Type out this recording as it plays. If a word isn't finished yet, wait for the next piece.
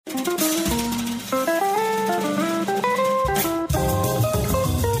It's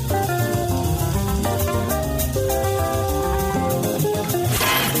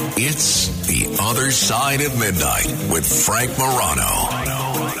The Other Side of Midnight with Frank Morano.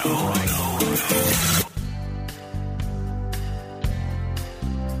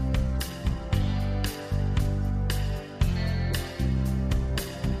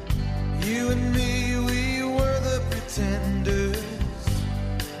 You and me, we were the pretenders.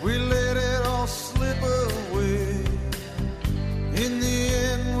 We let it all slip away. In the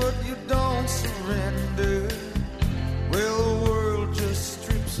end, what you don't surrender, well, the world just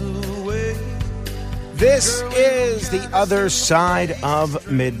strips away. This is The Other Side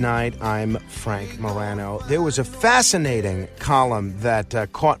of Midnight. I'm Frank Morano. There was a fascinating column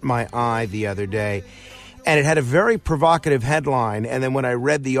that caught my eye the other day, and it had a very provocative headline. And then when I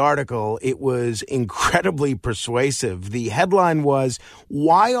read the article, it was incredibly persuasive. The headline was,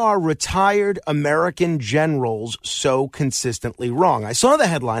 "Why are retired American generals so consistently wrong?" I saw the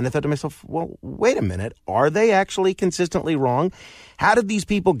headline. I thought to myself, well, wait a minute. Are they actually consistently wrong? How did these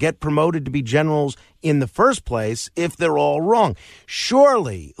people get promoted to be generals in the first place if they're all wrong?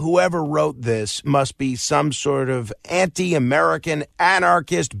 Surely whoever wrote this must be some sort of anti-American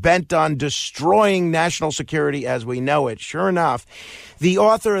anarchist bent on destroying national security as we know it. Sure enough, the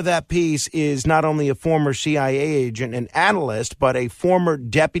author of that piece is not only a former CIA agent and analyst, but a former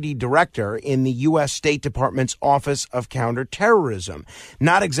deputy director in the U.S. State Department's Office of Counterterrorism.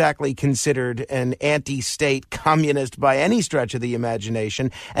 Not exactly considered an anti-state communist by any stretch of the imagination.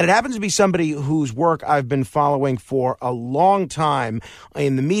 And it happens to be somebody whose work I've been following for a long time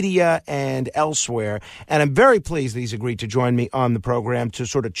in the media and elsewhere. And I'm very pleased that he's agreed to join me on the program to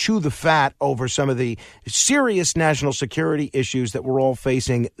sort of chew the fat over some of the serious national security issues that we're all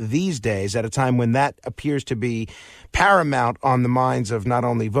facing these days at a time when that appears to be paramount on the minds of not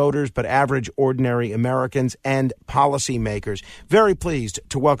only voters, but average, ordinary Americans and policymakers. Very pleased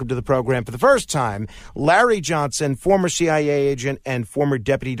to welcome to the program for the first time, Larry Johnson, former CIA agent and former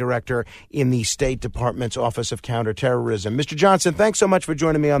deputy director in the State Department's Office of Counterterrorism. Mr. Johnson, thanks so much for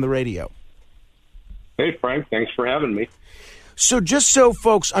joining me on the radio. Hey, Frank, thanks for having me. So just so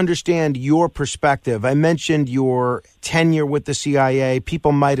folks understand your perspective, I mentioned your tenure with the CIA.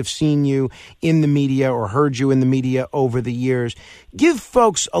 People might have seen you in the media or heard you in the media over the years. Give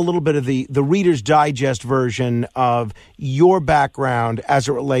folks a little bit of the Reader's Digest version of your background as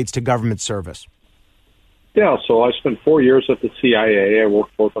it relates to government service. Yeah, so I spent 4 years at the CIA. I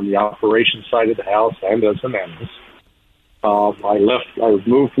worked both on the operations side of the house and as an analyst. I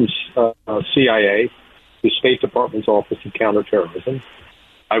moved from CIA to State Department's Office of Counterterrorism.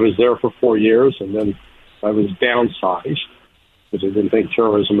 I was there for 4 years, and then I was downsized because I didn't think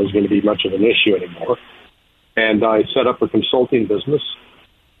terrorism was going to be much of an issue anymore. And I set up a consulting business.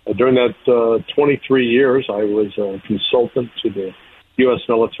 During that 23 years, I was a consultant to the U.S.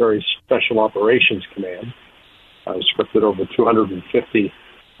 Military Special Operations Command. I scripted over 250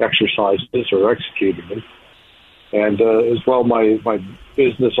 exercises or executed them. And as well, my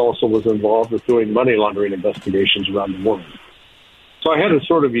business also was involved with doing money laundering investigations around the world. So I had a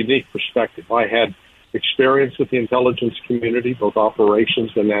sort of unique perspective. I had experience with the intelligence community, both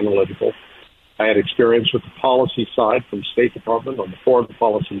operations and analytical. I had experience with the policy side from State Department on the foreign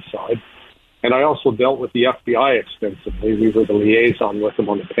policy side. And I also dealt with the FBI extensively. We were the liaison with them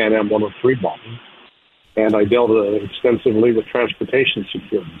on the Pan Am 103 bombing. And I dealt extensively with transportation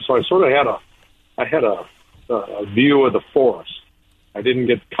security. So I sort of had a view of the forest. I didn't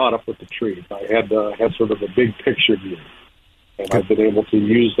get caught up with the trees. I had sort of a big picture view. And I've been able to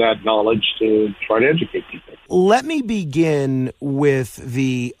use that knowledge to try to educate people. Let me begin with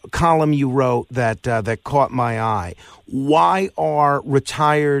the column you wrote that caught my eye. Why are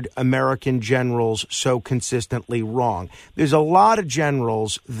retired American generals so consistently wrong? There's a lot of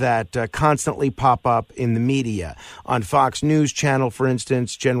generals that constantly pop up in the media. On Fox News Channel, for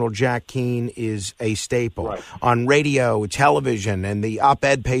instance, General Jack Keane is a staple. Right. On radio, television, and the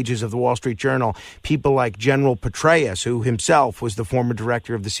op-ed pages of the Wall Street Journal, people like General Petraeus, who himself was the former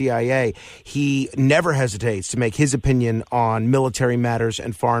director of the CIA, he never hesitates to make his opinion on military matters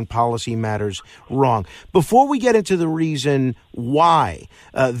and foreign policy matters wrong. Before we get into the reason why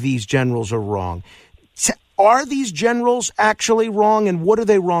these generals are wrong, are these generals actually wrong, and what are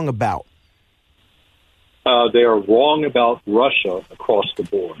they wrong about? They are wrong about Russia across the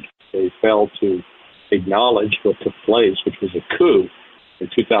board. They failed to acknowledge what took place, which was a coup in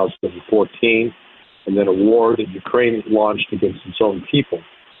 2014, and then a war that Ukraine launched against its own people.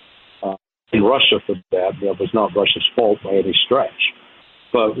 In Russia for that was not Russia's fault by any stretch.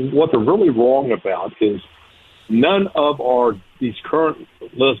 But what they're really wrong about is none of our these current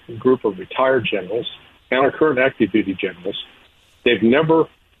group of retired generals and our current active duty generals, they've never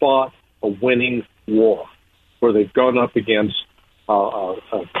fought a winning war where they've gone up against a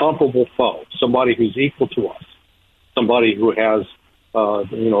comparable foe, somebody who's equal to us, somebody who has a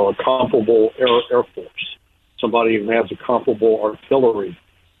comparable air force, somebody who has a comparable artillery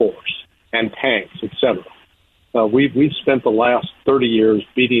force and tanks, etc. We've spent the last 30 years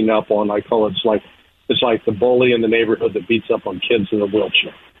beating up on, I call it, it's like the bully in the neighborhood that beats up on kids in a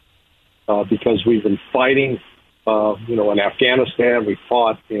wheelchair. Because we've been fighting, in Afghanistan, we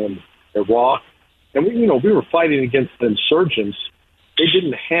fought in Iraq, and we were fighting against the insurgents. They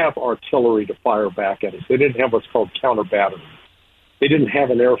didn't have artillery to fire back at us. They didn't have what's called counter battery. They didn't have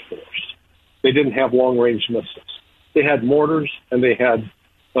an air force. They didn't have long-range missiles. They had mortars and they had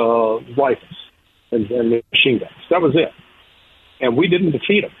rifles and machine guns. That was it. And we didn't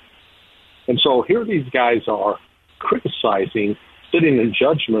defeat them. And so here these guys are criticizing, sitting in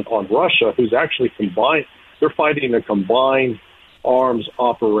judgment on Russia, who's actually combined. They're fighting a combined arms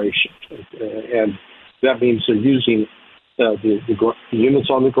operation. And that means they're using the units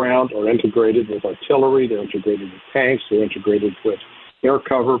on the ground are integrated with artillery, they're integrated with tanks, they're integrated with air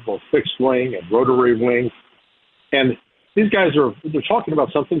cover, both fixed wing and rotary wing. And these guys they're talking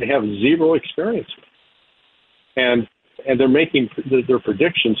about something they have zero experience with. And they're making their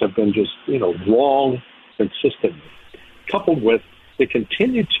predictions have been just, wrong consistently. Coupled with they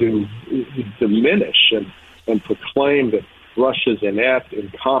continue to diminish and proclaim that Russia's inept,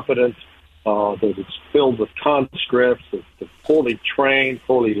 incompetent, that it's filled with conscripts, that they're poorly trained,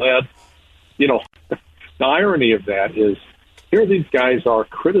 poorly led. The irony of that is here these guys are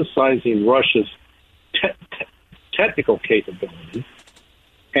criticizing Russia's technical capability,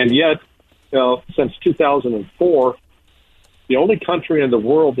 and yet, since 2004, the only country in the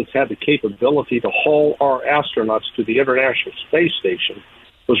world that's had the capability to haul our astronauts to the International Space Station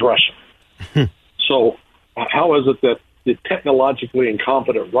was Russia. So how is it that the technologically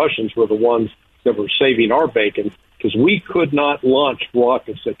incompetent Russians were the ones that were saving our bacon because we could not launch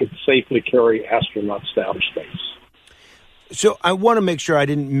rockets that could safely carry astronauts to outer space? So I want to make sure I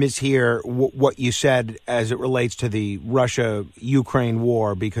didn't mishear what you said as it relates to the Russia-Ukraine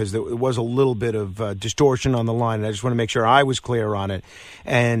war, because there was a little bit of distortion on the line, and I just want to make sure I was clear on it.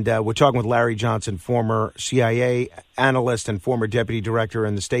 And we're talking with Larry Johnson, former CIA analyst and former deputy director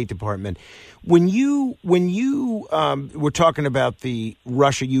in the State Department. When you were talking about the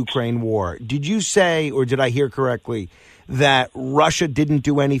Russia-Ukraine war, did you say, or did I hear correctly, that Russia didn't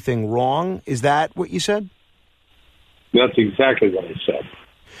do anything wrong? Is that what you said? That's exactly what I said.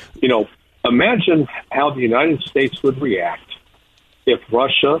 Imagine how the United States would react if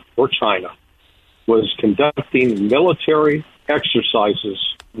Russia or China was conducting military exercises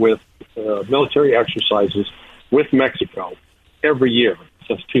with Mexico every year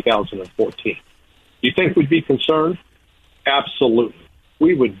since 2014. Do you think we'd be concerned? Absolutely.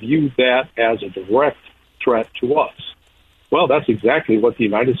 We would view that as a direct threat to us. Well, that's exactly what the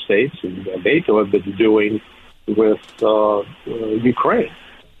United States and NATO have been doing with Ukraine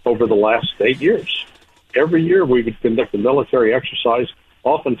over the last 8 years. Every year we would conduct a military exercise,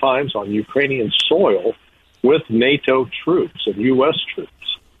 oftentimes on Ukrainian soil, with NATO troops and U.S. troops.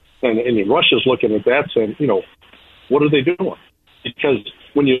 And Russia's looking at that saying, what are they doing? Because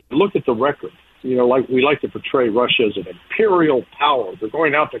when you look at the record, like we like to portray Russia as an imperial power. They're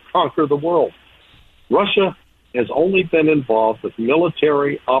going out to conquer the world. Russia has only been involved with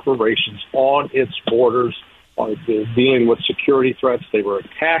military operations on its borders, dealing with security threats. They were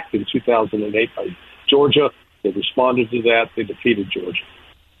attacked in 2008 by Georgia. They responded to that. They defeated Georgia.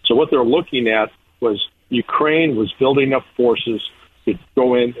 So what they're looking at was Ukraine was building up forces to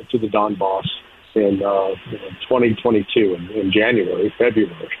go into the Donbass in 2022, in January,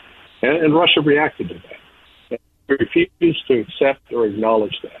 February. And Russia reacted to that. We refused to accept or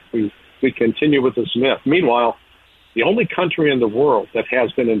acknowledge that. We continue with this myth. Meanwhile, the only country in the world that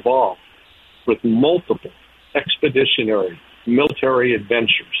has been involved with multiple expeditionary military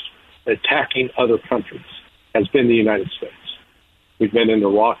adventures attacking other countries has been the United States. We've been in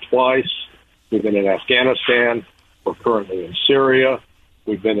Iraq twice. We've been in Afghanistan. We're currently in Syria.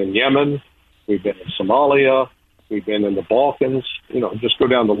 We've been in Yemen. We've been in Somalia. We've been in the Balkans. Just go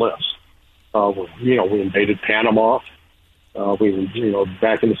down the list. We invaded Panama.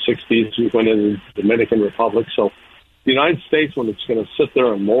 Back in the 60s, we went into the Dominican Republic. So the United States, when it's going to sit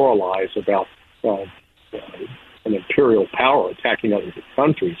there and moralize about an imperial power attacking other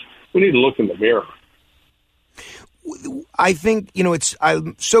countries, we need to look in the mirror. I think,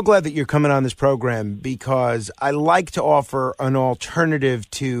 I'm so glad that you're coming on this program because I like to offer an alternative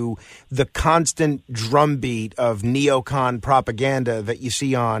to the constant drumbeat of neocon propaganda that you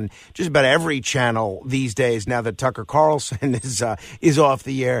see on just about every channel these days now that Tucker Carlson is off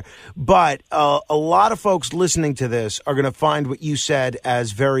the air. But a lot of folks listening to this are going to find what you said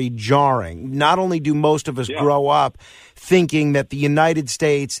as very jarring. Not only do most of us grow up thinking that the United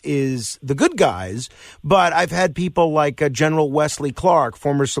States is the good guys, but I've had people like General Wesley Clark,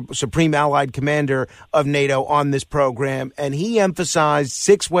 former Supreme Allied Commander of NATO, on this program, and he emphasized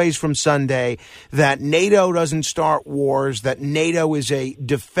 6 ways from Sunday that NATO doesn't start wars, that NATO is a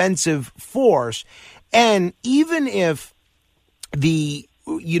defensive force, and even if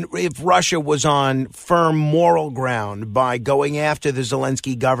if Russia was on firm moral ground by going after the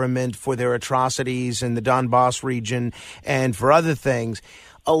Zelensky government for their atrocities in the Donbass region and for other things,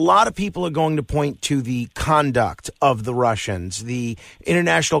 a lot of people are going to point to the conduct of the Russians. The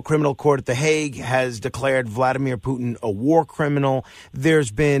International Criminal Court at The Hague has declared Vladimir Putin a war criminal.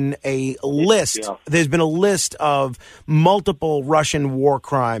 There's been a list. Yeah. There's been a list of multiple Russian war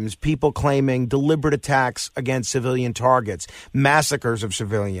crimes, people claiming deliberate attacks against civilian targets, massacres of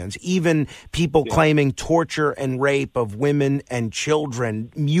civilians, even people claiming torture and rape of women and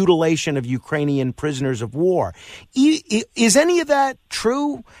children, mutilation of Ukrainian prisoners of war. Is any of that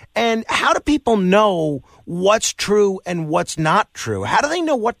true? And how do people know what's true and what's not true? How do they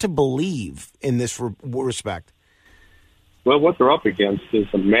know what to believe in this respect? Well, what they're up against is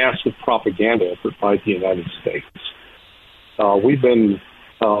a massive propaganda effort by the United States. We've been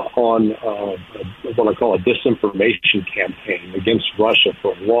on what I call a disinformation campaign against Russia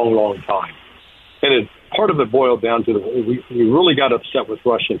for a long, long time. And part of it boiled down to we really got upset with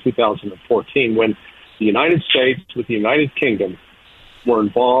Russia in 2014 when the United States with the United Kingdom were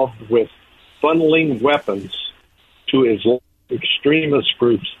involved with funneling weapons to Islamic extremist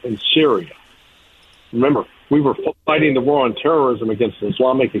groups in Syria. Remember, we were fighting the war on terrorism against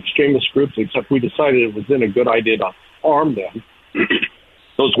Islamic extremist groups, except we decided it was then a good idea to arm them.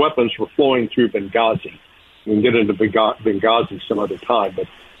 Those weapons were flowing through Benghazi. We can get into Benghazi some other time, but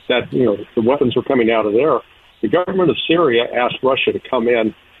the weapons were coming out of there. The government of Syria asked Russia to come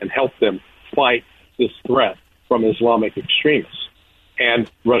in and help them fight this threat from Islamic extremists.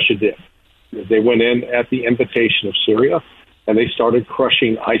 And Russia did. They went in at the invitation of Syria, and they started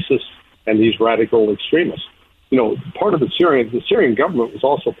crushing ISIS and these radical extremists. Part of the Syrian government was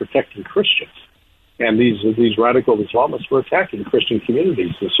also protecting Christians, and these radical Islamists were attacking Christian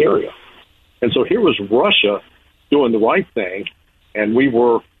communities in Syria. And so here was Russia doing the right thing, and we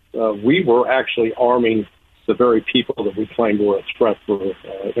were actually arming the very people that we claimed were a threat for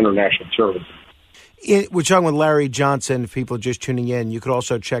international terrorism. We're talking with Larry Johnson. If people are just tuning in, you could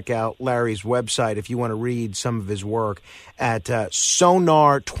also check out Larry's website if you want to read some of his work at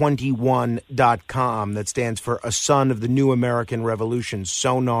sonar21.com. That stands for A Son of the New American Revolution,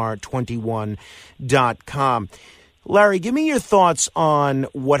 sonar21.com. Larry, give me your thoughts on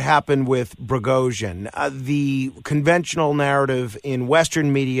what happened with Prigozhin. The conventional narrative in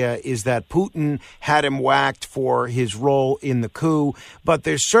Western media is that Putin had him whacked for his role in the coup, but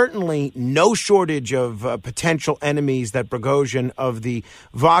there's certainly no shortage of potential enemies that Prigozhin of the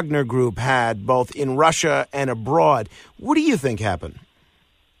Wagner Group had, both in Russia and abroad. What do you think happened?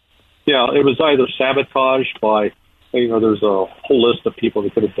 Yeah, it was either sabotaged by, there's a whole list of people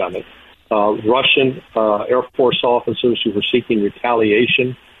that could have done it. Russian Air Force officers who were seeking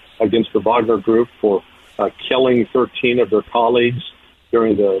retaliation against the Wagner Group for killing 13 of their colleagues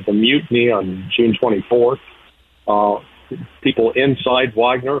during the mutiny on June 24th. People inside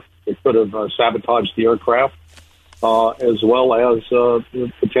Wagner that could have sabotaged the aircraft, as well as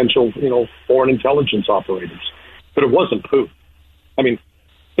potential, foreign intelligence operators. But it wasn't Putin. I mean,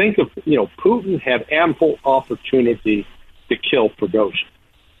 think of, Putin had ample opportunity to kill Prigozhin.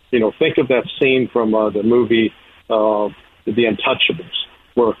 Think of that scene from the movie The Untouchables,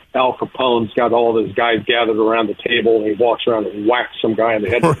 where Al Capone's got all those guys gathered around the table, and he walks around and whacks some guy in the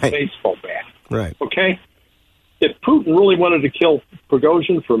head with a baseball bat. Right. Okay? If Putin really wanted to kill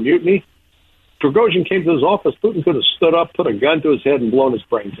Prigozhin for mutiny, Prigozhin came to his office, Putin could have stood up, put a gun to his head, and blown his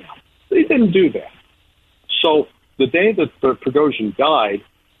brains out. He didn't do that. So the day that Prigozhin died,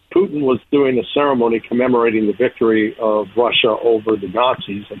 Putin was doing a ceremony commemorating the victory of Russia over the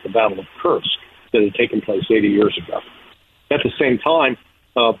Nazis at the Battle of Kursk that had taken place 80 years ago. At the same time,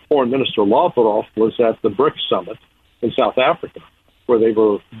 Foreign Minister Lavrov was at the BRICS summit in South Africa, where they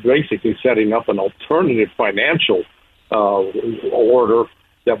were basically setting up an alternative financial order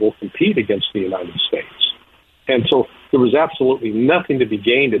that will compete against the United States. And so there was absolutely nothing to be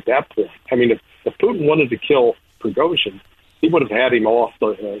gained at that point. I mean, if Putin wanted to kill Prigozhin, he would have had him off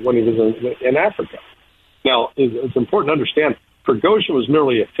when he was in Africa. Now, it's important to understand, Prigozhin was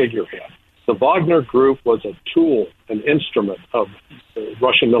merely a figurehead. The Wagner Group was a tool, an instrument of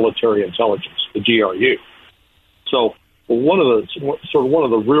Russian military intelligence, the GRU. So one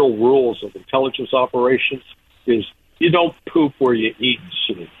of the real rules of intelligence operations is you don't poop where you eat and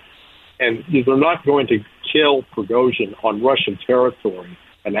sleep. And they're not going to kill Prigozhin on Russian territory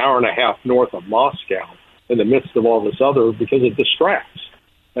an hour and a half north of Moscow in the midst of all this other, because it distracts.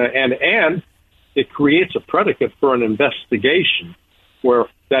 And it creates a predicate for an investigation where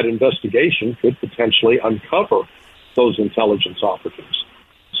that investigation could potentially uncover those intelligence operatives.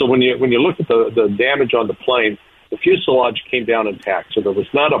 So when you look at the damage on the plane, the fuselage came down intact, so there was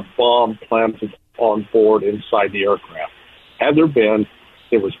not a bomb planted on board inside the aircraft. Had there been,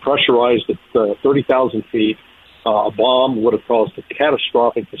 it was pressurized at 30,000 feet. A bomb would have caused a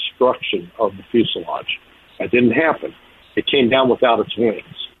catastrophic destruction of the fuselage. That didn't happen. It came down without its wings.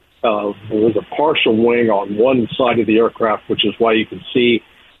 There was a partial wing on one side of the aircraft, which is why you can see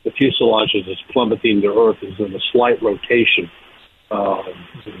the fuselage as it's plummeting to earth is in a slight rotation.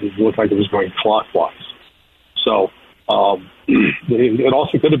 It looked like it was going clockwise. So it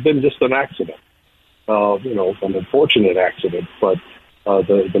also could have been just an accident, an unfortunate accident. But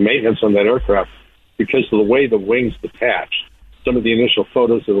the maintenance on that aircraft, because of the way the wings detached, some of the initial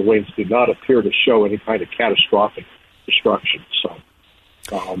photos of the wings did not appear to show any kind of catastrophic destruction. So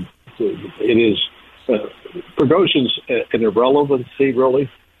it is Prigozhin's an irrelevancy, really,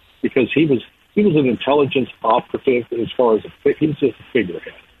 because he was an intelligence operative as far as he was just a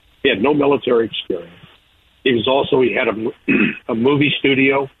figurehead. He had no military experience. He had a movie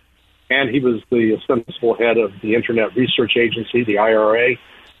studio, and he was the ostensible head of the Internet Research Agency, the IRA,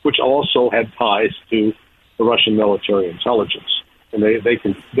 which also had ties to the Russian military intelligence. And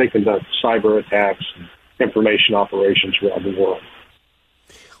they conduct cyber attacks and information operations around the world.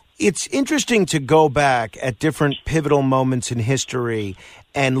 It's interesting to go back at different pivotal moments in history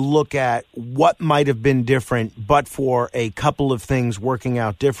and look at what might have been different but for a couple of things working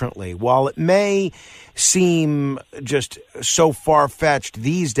out differently. While it may seem just so far-fetched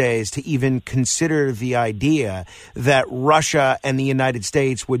these days to even consider the idea that Russia and the United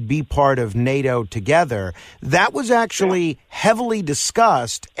States would be part of NATO together, that was actually heavily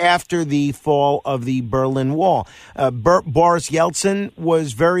discussed after the fall of the Berlin Wall. Boris Yeltsin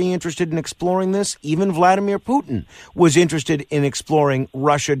was very interested in exploring this. Even Vladimir Putin was interested in exploring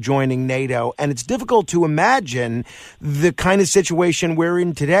Russia joining NATO. And it's difficult to imagine the kind of situation we're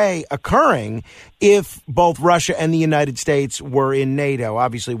in today occurring if both Russia and the United States were in NATO.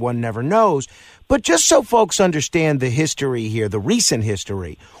 Obviously, one never knows. But just so folks understand the history here, the recent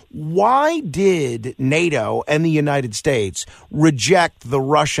history, why did NATO and the United States reject the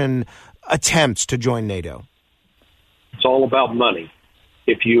Russian attempts to join NATO? It's all about money.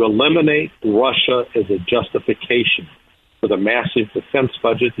 If you eliminate Russia as a justification for the massive defense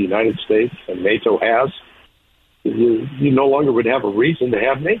budget the United States and NATO has, you no longer would have a reason to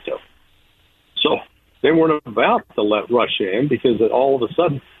have NATO. So they weren't about to let Russia in because all of a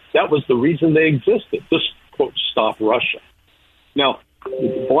sudden that was the reason they existed, just, quote, stop Russia. Now,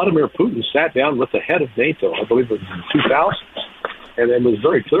 Vladimir Putin sat down with the head of NATO, I believe it was in 2000, and it was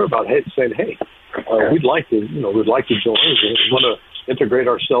very clear about saying, hey, we'd like to join. We want to integrate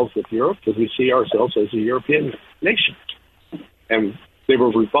ourselves with Europe because we see ourselves as a European nation. And they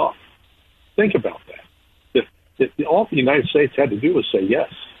were rebuffed. Think about that. If all the United States had to do was say yes,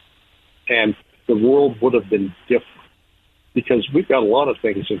 and the world would have been different, because we've got a lot of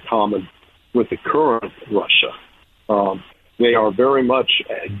things in common with the current Russia. They are very much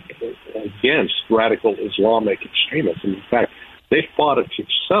against radical Islamic extremism. In fact, they fought a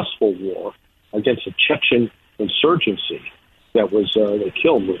successful war against a Chechen insurgency that was they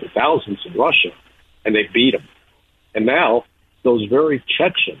killed thousands in Russia, and they beat them. And now those very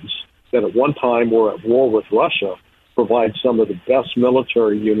Chechens that at one time were at war with Russia provide some of the best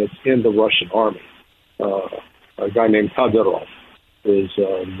military units in the Russian army. A guy named Kadyrov is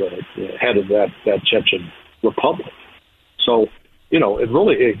the head of that Chechen republic. So,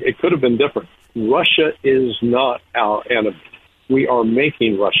 it could have been different. Russia is not our enemy. We are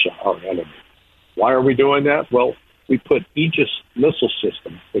making Russia our enemy. Why are we doing that? Well, we put Aegis missile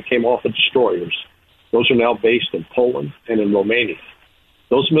systems that came off of destroyers. Those are now based in Poland and in Romania.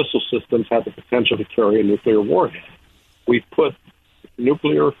 Those missile systems have the potential to carry a nuclear warhead. We put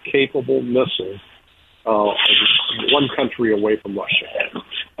nuclear-capable missiles one country away from Russia.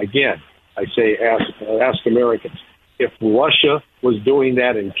 Again, I say ask Americans. If Russia was doing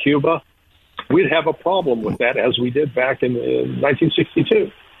that in Cuba, we'd have a problem with that, as we did back in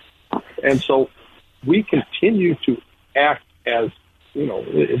 1962. And so we continue to act as,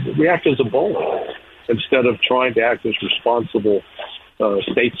 we act as a bully instead of trying to act as responsible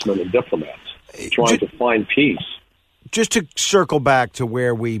statesmen and diplomats, trying to find peace. Just to circle back to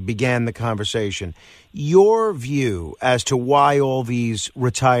where we began the conversation, your view as to why all these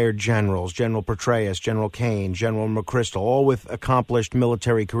retired generals, General Petraeus, General Kane, General McChrystal, all with accomplished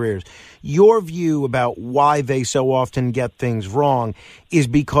military careers, your view about why they so often get things wrong is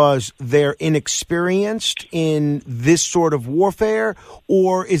because they're inexperienced in this sort of warfare,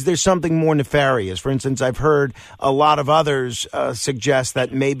 or is there something more nefarious? For instance, I've heard a lot of others suggest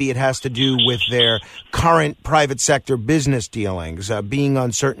that maybe it has to do with their current private sector business dealings, being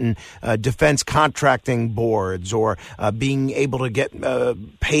on certain defense contracting boards, or being able to get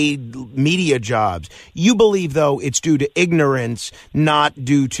paid media jobs. You believe, though, it's due to ignorance, not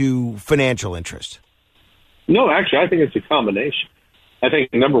due to financial interest? No, actually, I think it's a combination. I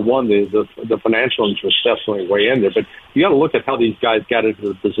think, number one, the financial interest definitely way in there, but you got to look at how these guys got into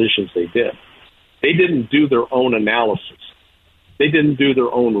the positions they did. They didn't do their own analysis. They didn't do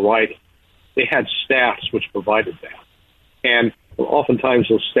their own writing. They had staffs which provided that. And oftentimes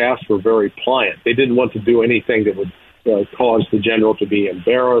those staffs were very pliant. They didn't want to do anything that would cause the general to be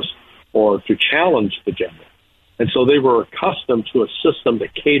embarrassed or to challenge the general. And so they were accustomed to a system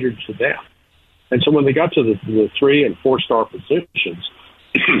that catered to them. And so when they got to the 3- and 4-star positions,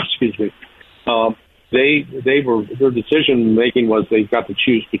 excuse me, their decision making was they got to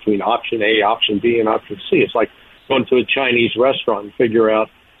choose between option A, option B, and option C. It's like going to a Chinese restaurant and figure out,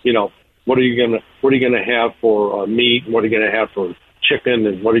 what are you gonna have for meat? What are you gonna have for chicken?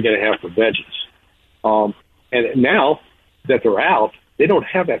 And what are you gonna have for veggies? And now that they're out, they don't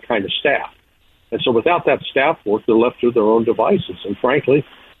have that kind of staff. And so without that staff work, they're left to their own devices. And frankly,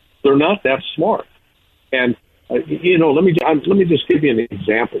 they're not that smart. And let me just give you an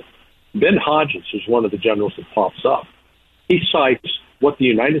example. Ben Hodges is one of the generals that pops up. He cites what the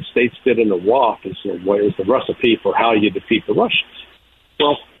United States did in Iraq as the recipe for how you defeat the Russians.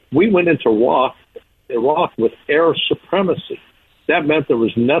 Well, we went into Iraq with air supremacy. That meant there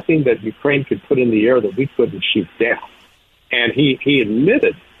was nothing that Ukraine could put in the air that we couldn't shoot down. And he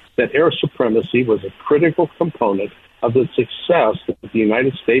admitted that air supremacy was a critical component of the success that the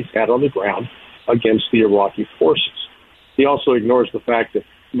United States had on the ground against the Iraqi forces. He also ignores the fact that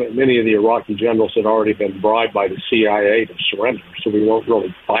many of the Iraqi generals had already been bribed by the CIA to surrender, so we weren't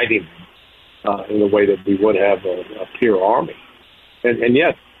really fighting them in the way that we would have a peer army. And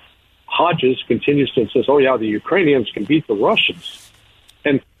yet, Hodges continues to insist, the Ukrainians can beat the Russians.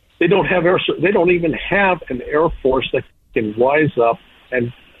 And they don't even have an air force that can rise up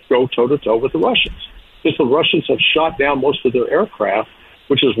and go toe-to-toe with the Russians. Because the Russians have shot down most of their aircraft,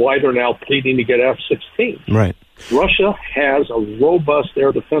 which is why they're now pleading to get F-16. Right. Russia has a robust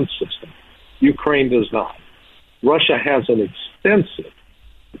air defense system. Ukraine does not. Russia has an extensive,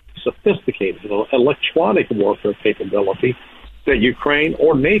 sophisticated electronic warfare capability that Ukraine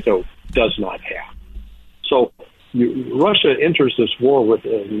or NATO does not have. So Russia enters this war with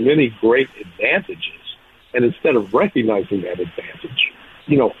many great advantages, and instead of recognizing that advantage,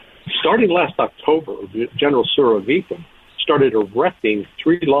 starting last October, General Surovikin started erecting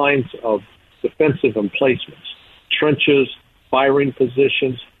 3 lines of defensive emplacements: trenches, firing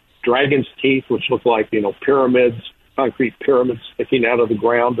positions, dragon's teeth, which look like pyramids, concrete pyramids sticking out of the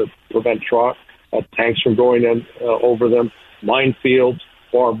ground to prevent tanks from going in over them, minefields,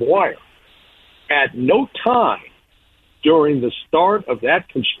 barbed wire. At no time during the start of that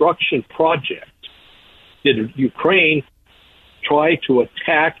construction project did Ukraine try to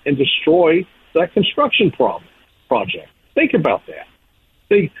attack and destroy that construction project. Think about that.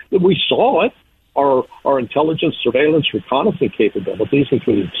 We saw it. Our intelligence, surveillance, reconnaissance capabilities,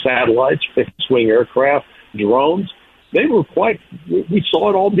 including satellites, fixed-wing aircraft, drones, we saw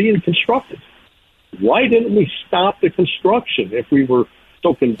it all being constructed. Why didn't we stop the construction if we were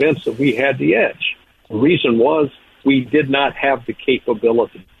so convinced that we had the edge? The reason was we did not have the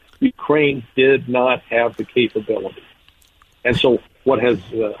capability. Ukraine did not have the capability. And so what has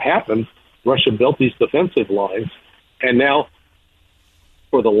happened, Russia built these defensive lines, and now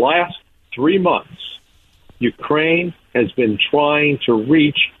for the last 3 months, Ukraine has been trying to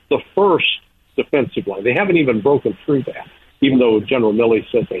reach the first defensive line. They haven't even broken through that, even though General Milley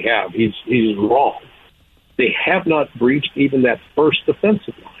says they have. He's wrong. They have not breached even that first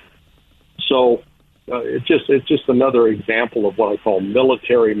defensive line. So it's just another example of what I call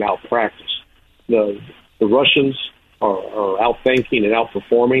military malpractice. The Russians are outthinking and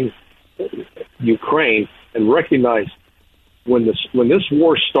outperforming Ukraine, and recognize when this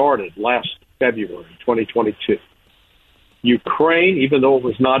war started last February 2022, Ukraine, even though it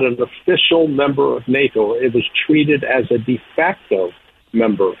was not an official member of NATO, it was treated as a de facto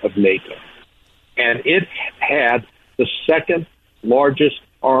member of NATO. And it had the second largest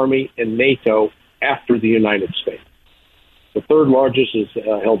army in NATO after the United States. The third largest is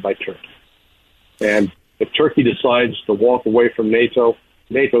held by Turkey. And if Turkey decides to walk away from NATO,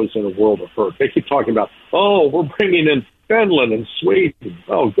 NATO's in a world of hurt. They keep talking about, oh, we're bringing in Finland and Sweden.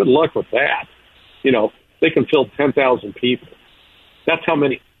 Oh, good luck with that. You know, they can fill 10,000 people. That's how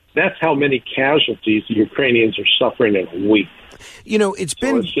many casualties the Ukrainians are suffering in a week. You know, it's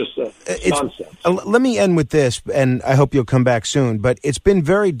just nonsense. Let me end with this, and I hope you'll come back soon, but it's been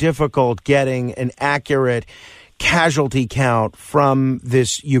very difficult getting an accurate casualty count from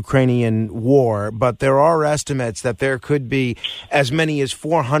this Ukrainian war, but there are estimates that there could be as many as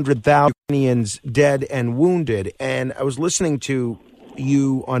 400,000 Ukrainians dead and wounded. And I was listening to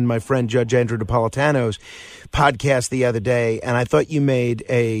you on my friend Judge Andrew Napolitano's podcast the other day, and I thought you made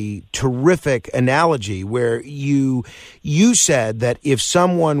a terrific analogy where you said that if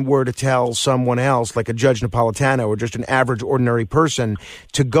someone were to tell someone else, like a Judge Napolitano or just an average ordinary person,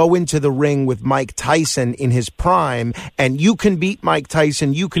 to go into the ring with Mike Tyson in his prime, and you can beat Mike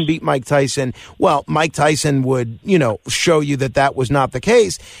Tyson, well, Mike Tyson would, show you that was not the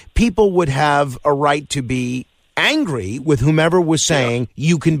case. People would have a right to be angry with whomever was saying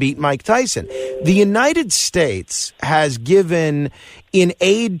you can beat Mike Tyson. The United States has given, in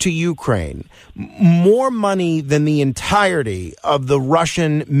aid to Ukraine, more money than the entirety of the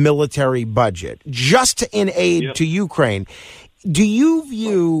Russian military budget, just in aid to Ukraine. Do you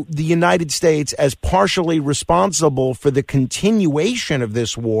view the United States as partially responsible for the continuation of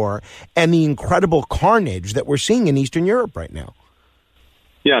this war and the incredible carnage that we're seeing in Eastern Europe right now?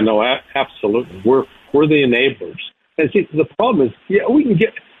 Yeah, no, absolutely. We're the enablers. And see, the problem is, we can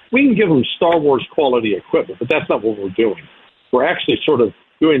give them Star Wars quality equipment, but that's not what we're doing. We're actually sort of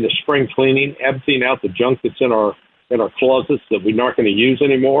doing the spring cleaning, emptying out the junk that's in our closets that we're not going to use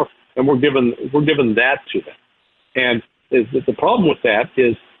anymore, and we're giving that to them. And the problem with that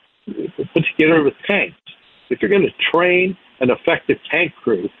is, put together with tanks. If you're going to train an effective tank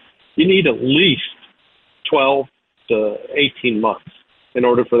crew, you need at least 12 to 18 months in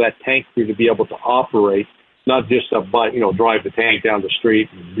order for that tank crew to be able to operate, not just drive the tank down the street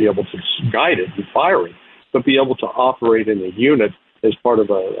and be able to guide it and fire it, but be able to operate in a unit as part of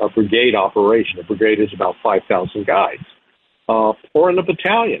a brigade operation. A brigade is about 5,000 guys. Or in a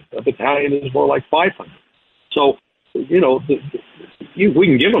battalion. A battalion is more like 500. So, we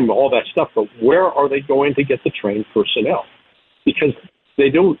can give them all that stuff, but where are they going to get the trained personnel? Because they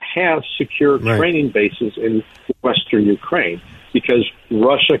don't have secure training bases in Western Ukraine, because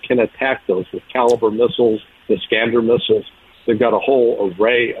Russia can attack those with Caliber missiles, Iskander missiles. They've got a whole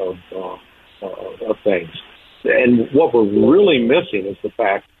array of things. And what we're really missing is the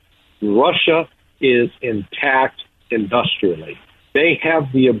fact Russia is intact industrially. They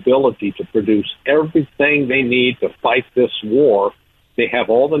have the ability to produce everything they need to fight this war. They have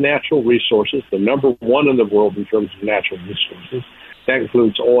all the natural resources, the number one in the world in terms of natural resources. That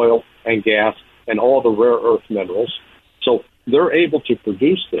includes oil and gas and all the rare earth minerals. So they're able to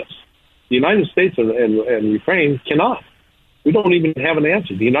produce this. The United States and Ukraine cannot. We don't even have an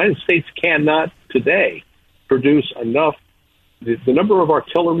answer. The United States cannot today produce enough. The number of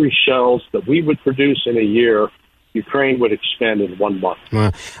artillery shells that we would produce in a year, Ukraine would expend in 1 month.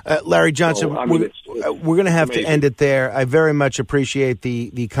 Larry Johnson, we're going to have to end it there. I very much appreciate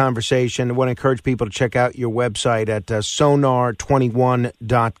the conversation. I want to encourage people to check out your website at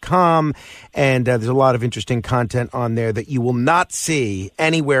sonar21.com. And there's a lot of interesting content on there that you will not see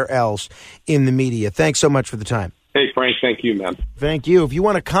anywhere else in the media. Thanks so much for the time. Hey, Frank, thank you, man. Thank you. If you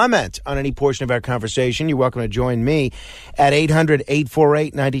want to comment on any portion of our conversation, you're welcome to join me at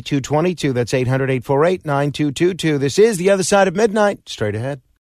 800-848-9222. That's 800-848-9222. This is The Other Side of Midnight. Straight ahead.